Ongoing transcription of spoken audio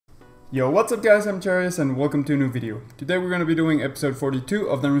Yo, what's up guys, I'm Charis and welcome to a new video. Today we're going to be doing episode 42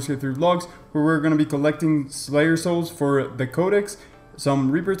 of the Runescape 3 vlogs, where we're going to be collecting Slayer souls for the codex,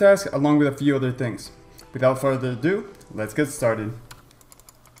 some Reaper tasks, along with a few other things. Without further ado, let's get started.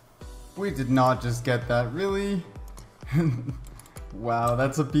 We did not just get that, really? Wow,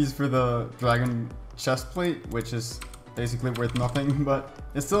 that's a piece for the dragon chest plate, which is basically worth nothing, but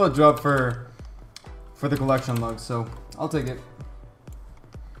it's still a drop for the collection log, so I'll take it.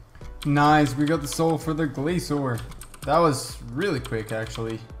 Nice, we got the soul for the Glacier. That was really quick,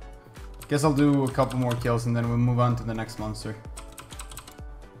 actually. Guess I'll do a couple more kills and then we'll move on to the next monster.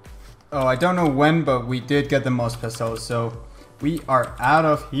 Oh, I don't know when, but we did get the most pesos, so we are out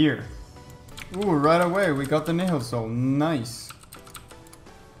of here. Ooh, right away, we got the Nihil soul. Nice.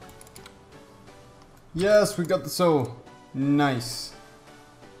 Yes, we got the soul. Nice.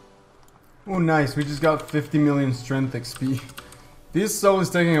 Oh, nice, we just got 50 million strength XP. This soul is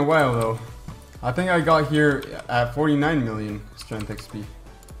taking a while though. I think I got here at 49 million strength XP.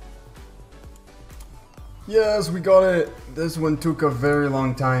 Yes, we got it. This one took a very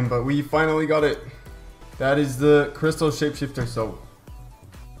long time, but we finally got it. That is the Crystal Shapeshifter soul.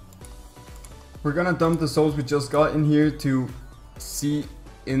 We're gonna dump the souls we just got in here to see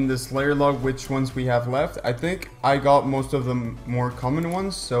in the Slayer log which ones we have left. I think I got most of the more common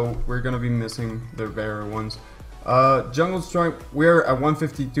ones, so we're gonna be missing the rarer ones. Jungle Strike, we're at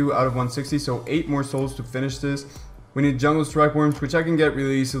 152 out of 160, so 8 more souls to finish this. We need Jungle Strike Worms, which I can get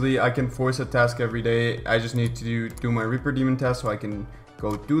really easily. I can force a task every day. I just need to do my Reaper Demon task so I can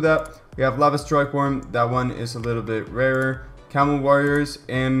go do that. We have Lava Strike Worm, that one is a little bit rarer. Camel Warriors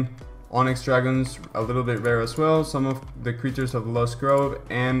and Onyx Dragons, a little bit rare as well. Some of the Creatures of Lost Grove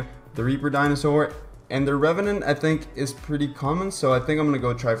and the Reaper Dinosaur. And the Revenant, I think, is pretty common, so I think I'm gonna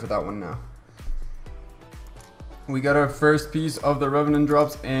go try for that one now. We got our first piece of the Revenant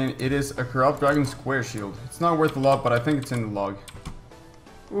drops, and it is a Corrupt Dragon Square Shield. It's not worth a lot, but I think it's in the log.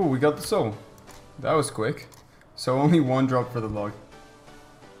 Ooh, we got the soul. That was quick. So only one drop for the log.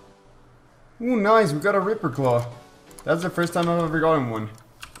 Ooh, nice, we got a Ripper Claw. That's the first time I've ever gotten one.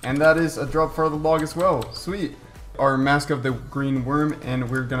 And that is a drop for the log as well. Sweet. Our Mask of the Green Worm, and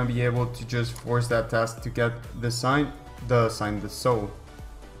we're gonna be able to just force that task to get the soul.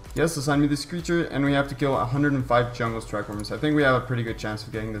 Yes, assign me this creature, and we have to kill 105 Jungle Strike Worms. I think we have a pretty good chance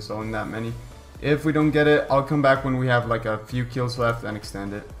of getting this soul in that many. If we don't get it, I'll come back when we have like a few kills left and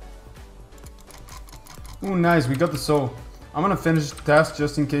extend it. Ooh, nice, we got the soul. I'm gonna finish the task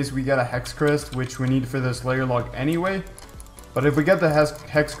just in case we get a Hex Crest, which we need for the Slayer log anyway. But if we get the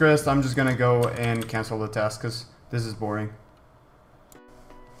Hex Crest, I'm just gonna go and cancel the task because this is boring.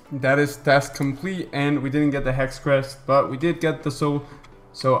 That is task complete, and we didn't get the Hex Crest, but we did get the soul.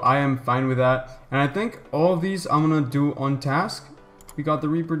 So I am fine with that. And I think all of these I'm gonna do on task. We got the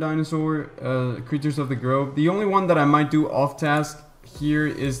Reaper Dinosaur, Creatures of the Grove. The only one that I might do off task here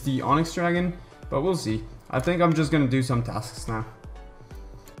is the Onyx Dragon, but we'll see. I think I'm just gonna do some tasks now.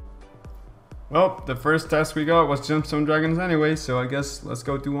 Well, the first task we got was Gemstone Dragons anyway, so I guess let's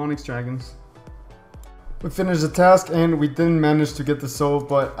go do Onyx Dragons. We finished the task and we didn't manage to get the soul,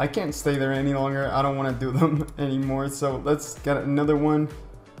 but I can't stay there any longer. I don't want to do them anymore, so let's get another one.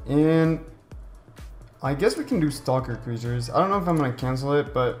 And I guess we can do Stalker Creatures. I don't know if I'm going to cancel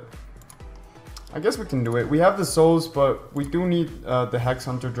it, but I guess we can do it. We have the souls, but we do need the Hex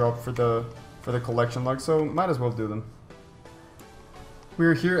Hunter drop for the collection log, so might as well do them.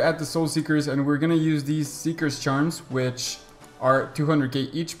 We're here at the Soul Seekers, and we're going to use these Seeker's Charms, which are 200k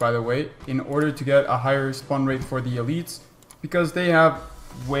each, by the way, in order to get a higher spawn rate for the elites, because they have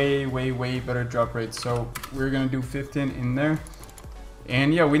way better drop rates. So we're gonna do 15 in there.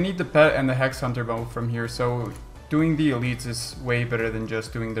 And yeah, we need the pet and the Hex Hunter bow from here, so doing the elites is way better than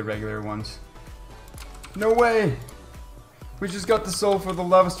just doing the regular ones. No way! We just got the soul for the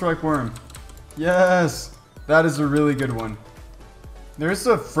Lava Strike Worm. Yes! That is a really good one. There's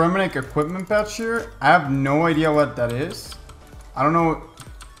a Fremennik equipment patch here. I have no idea what that is. I don't know.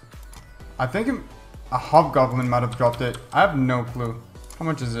 I think a Hobgoblin might have dropped it. I have no clue. How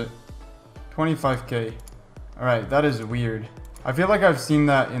much is it? 25k. Alright, that is weird. I feel like I've seen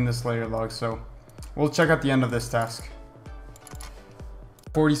that in the Slayer log, so we'll check at the end of this task.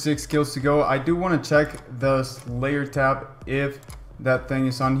 46 kills to go. I do want to check the Slayer tab if that thing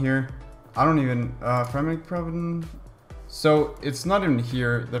is on here. I don't even... Fremennik Providence... So, it's not even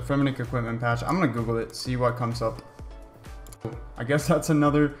here, the Fremennik equipment patch. I'm gonna Google it, see what comes up. I guess that's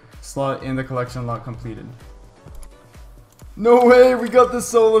another slot in the collection log completed. No way, we got the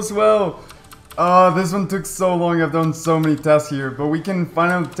soul as well. This one took so long. I've done so many tests here, but we can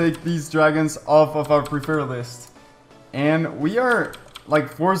finally take these dragons off of our preferred list. And we are like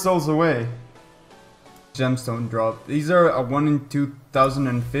 4 souls away. Gemstone drop. These are a 1 in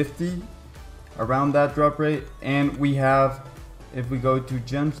 2050, around that drop rate. And we have, if we go to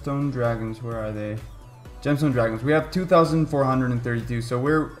Gemstone Dragons, where are they? Gemstone Dragons, we have 2,432, so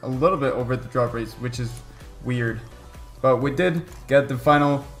we're a little bit over the drop rates, which is weird. But we did get the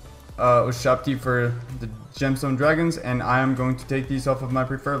final Ushapti for the Gemstone Dragons, and I am going to take these off of my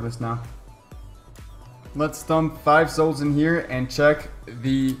preferred list now. Let's dump 5 souls in here and check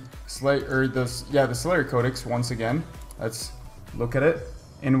the Slayer codex once again. Let's look at it.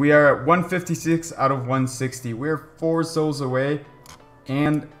 And we are at 156 out of 160. We're 4 souls away,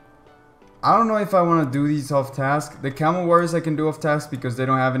 and I don't know if I want to do these off task. The Camel Warriors I can do off task because they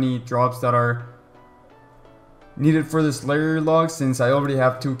don't have any drops that are needed for the Slayer log, since I already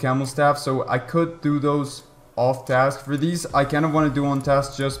have 2 camel staffs, so I could do those off task. For these I kind of want to do on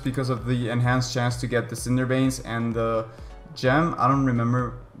task just because of the enhanced chance to get the Cinderbanes and the gem. I don't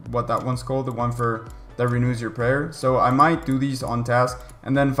remember what that one's called, the one for that renews your prayer. So I might do these on task.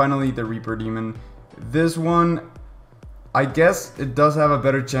 And then finally the Reaper Demon. This one, I guess it does have a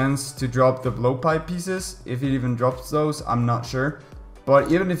better chance to drop the blowpipe pieces, if it even drops those, I'm not sure.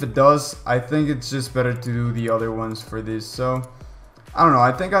 But even if it does, I think it's just better to do the other ones for this. So I don't know,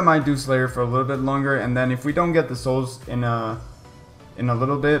 I think I might do Slayer for a little bit longer, and then if we don't get the souls in a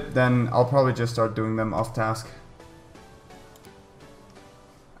little bit, then I'll probably just start doing them off task.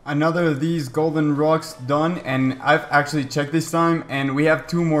 Another of these golden rocks done, and I've actually checked this time, and we have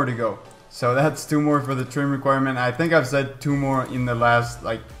 2 more to go. So that's 2 more for the trim requirement. I think I've said 2 more in the last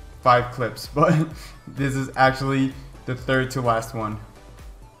like 5 clips, but this is actually the 3rd to last one.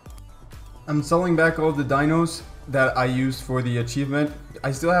 I'm selling back all the dinos that I used for the achievement.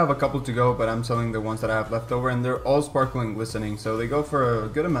 I still have a couple to go, but I'm selling the ones that I have left over, and they're all sparkling glistening, so they go for a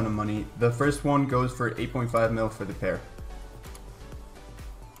good amount of money. The first one goes for 8.5 mil for the pair.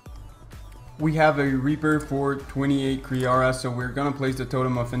 We have a Reaper for 28 Kriara, so we're gonna place the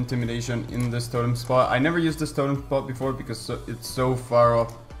Totem of Intimidation in this totem spot. I never used this totem spot before because it's so far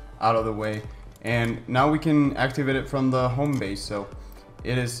off out of the way, and now we can activate it from the home base, so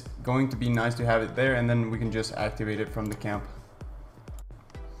it is going to be nice to have it there, and then we can just activate it from the camp.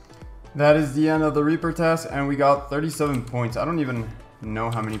 That is the end of the Reaper task, and we got 37 points. I don't even know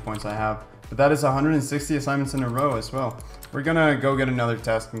how many points I have, but that is 160 assignments in a row as well. We're gonna go get another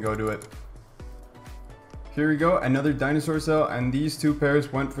task and go do it. Here we go, another dinosaur cell, and these 2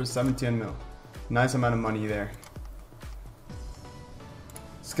 pairs went for 17 mil. Nice amount of money there.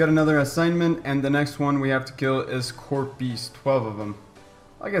 Let's get another assignment, and the next one we have to kill is Corp Beast, 12 of them.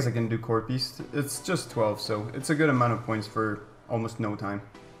 I guess I can do Corp Beast. It's just 12, so it's a good amount of points for almost no time.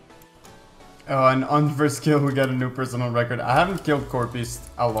 Oh, and on first kill we get a new personal record. I haven't killed Corp Beast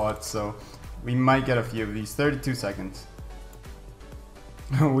a lot, so we might get a few of these. 32 seconds.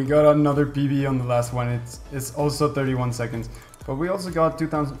 We got another PB on the last one. It's also 31 seconds. But we also got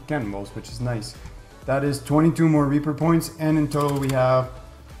 2,000 cannonballs, which is nice. That is 22 more Reaper points, and in total we have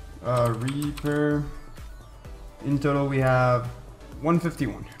Reaper. In total we have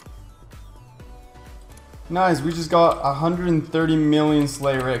 151. Nice, we just got 130 million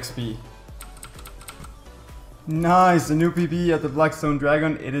Slayer XP. Nice, a new PB at the Blackstone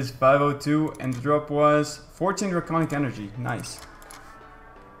Dragon. It is 502, and the drop was 14 Draconic Energy. Nice.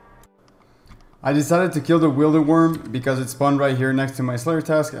 I decided to kill the Wilder Worm because it spawned right here next to my Slayer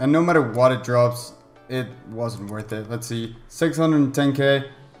task, and no matter what it drops, it wasn't worth it. Let's see, 610k.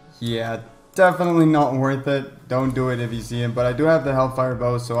 Yeah, definitely not worth it. Don't do it if you see it, but I do have the Hellfire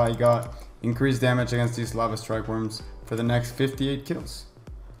Bow, so I got increased damage against these Lava Strike Worms for the next 58 kills.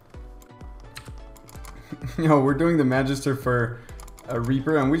 Yo, we're doing the Magister for a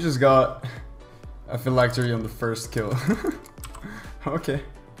Reaper, and we just got a Phylactery on the first kill. Okay.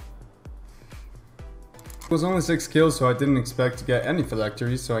 It was only 6 kills, so I didn't expect to get any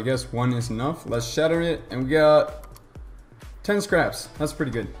Phylacteries, so I guess 1 is enough. Let's shatter it, and we got 10 scraps. That's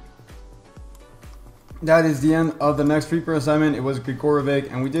pretty good. That is the end of the next Reaper assignment. It was Grigorovic,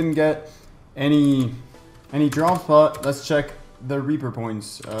 and we didn't get any drops, but let's check the Reaper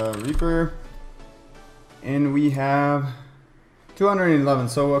points. Reaper, and we have 211,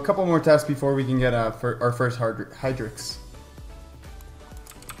 so a couple more tasks before we can get our first Hydrix.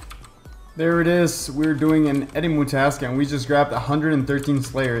 There it is, we're doing an Edimu task, and we just grabbed 113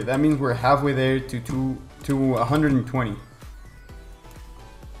 Slayer. That means we're halfway there to 120.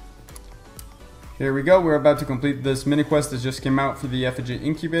 Here we go, we're about to complete this mini quest that just came out for the Effigy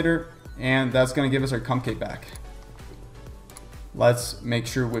Incubator, and that's going to give us our Comcape back. Let's make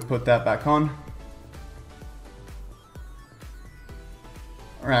sure we put that back on.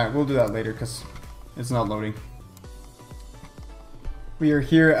 Alright, we'll do that later because it's not loading. We are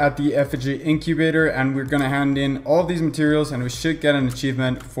here at the effigy incubator and we're gonna hand in all of these materials and we should get an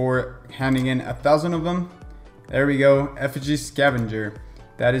achievement for handing in 1,000 of them. There we go, effigy scavenger.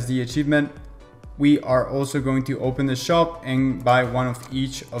 That is the achievement. We are also going to open the shop and buy one of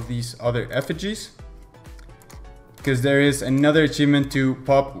each of these other effigies, because there is another achievement to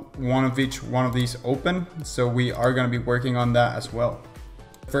pop one of each one of these open. So we are gonna be working on that as well.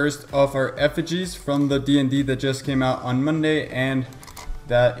 First of our effigies from the D&D that just came out on Monday, and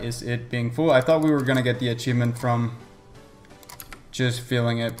that is it being full. I thought we were gonna get the achievement from just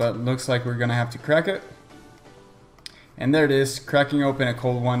filling it, but looks like we're gonna have to crack it. And there it is, cracking open a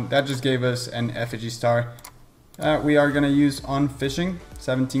cold one. That just gave us an effigy star. We are gonna use on fishing,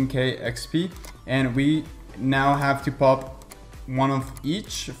 17k XP, and we now have to pop one of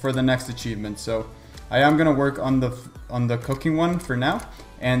each for the next achievement. So I am gonna work on the cooking one for now,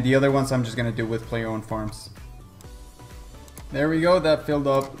 and the other ones I'm just gonna do with player owned farms. There we go, that filled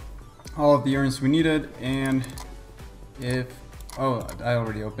up all of the urns we needed. And oh, I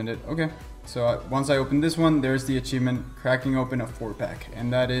already opened it. Okay, so once I open this one, there's the achievement, cracking open a 4-pack,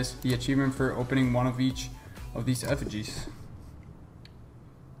 and that is the achievement for opening one of each of these effigies.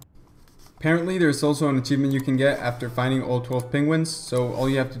 Apparently there's also an achievement you can get after finding all 12 penguins. So all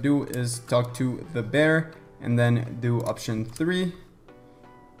you have to do is talk to the bear and then do option 3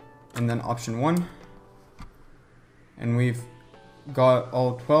 and then option 1, and we've got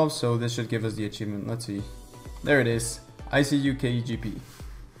all 12, so this should give us the achievement. Let's see, there it is, ICU KEGP.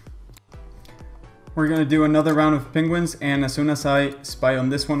 We're gonna do another round of penguins, and as soon as I spy on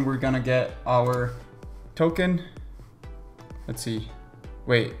this one, we're gonna get our token. Let's see,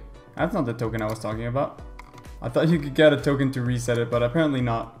 wait, that's not the token I was talking about. I thought you could get a token to reset it, but apparently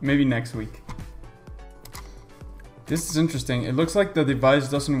not. Maybe next week. This is interesting. It looks like the device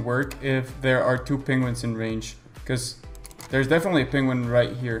doesn't work if there are 2 penguins in range, because there's definitely a penguin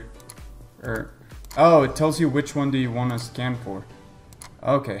right here. Oh, it tells you which one do you want to scan for.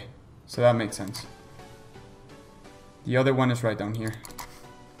 Okay, so that makes sense. The other one is right down here.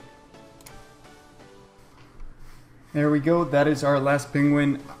 There we go, that is our last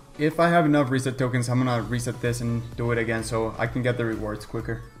penguin. If I have enough reset tokens, I'm gonna reset this and do it again so I can get the rewards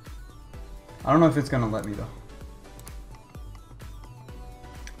quicker. I don't know if it's gonna let me though.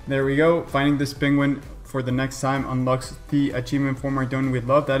 There we go, finding this penguin for the next time unlocks the achievement for my Done with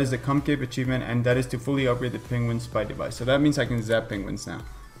Love. That is the Comcape achievement, and that is to fully upgrade the penguin spy device. So that means I can zap penguins now.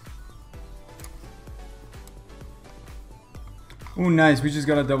 Oh nice, we just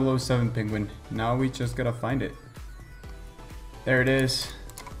got a 007 penguin. Now we just gotta find it. There it is.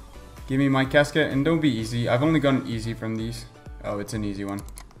 Give me my casket, and don't be easy. I've only gotten easy from these. Oh, it's an easy one.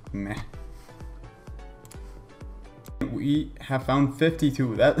 Meh. We have found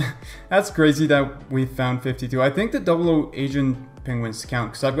 52. That's crazy that we found 52. I think the 00 Asian penguins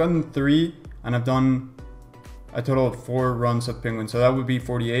count, because I've gotten 3 and I've done a total of 4 runs of penguins, so that would be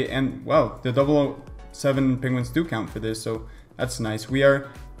 48. And wow, the 007 penguins do count for this, so that's nice. We are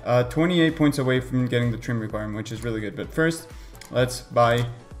 28 points away from getting the trim requirement, which is really good. But first, let's buy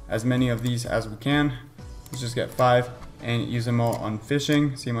as many of these as we can. Let's just get 5 and use them all on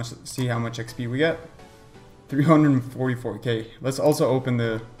fishing. See how much XP we get. 344k. Let's also open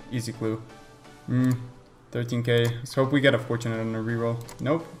the easy clue. 13k. Let's hope we get a fortunate on a reroll.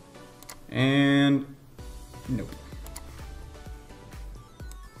 Nope. And nope.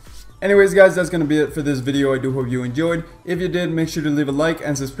 Anyways guys, that's gonna be it for this video. I do hope you enjoyed. If you did, make sure to leave a like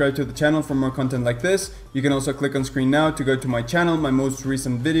and subscribe to the channel for more content like this. You can also click on screen now to go to my channel, my most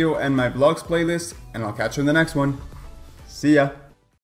recent video, and my vlogs playlist, and I'll catch you in the next one. See ya!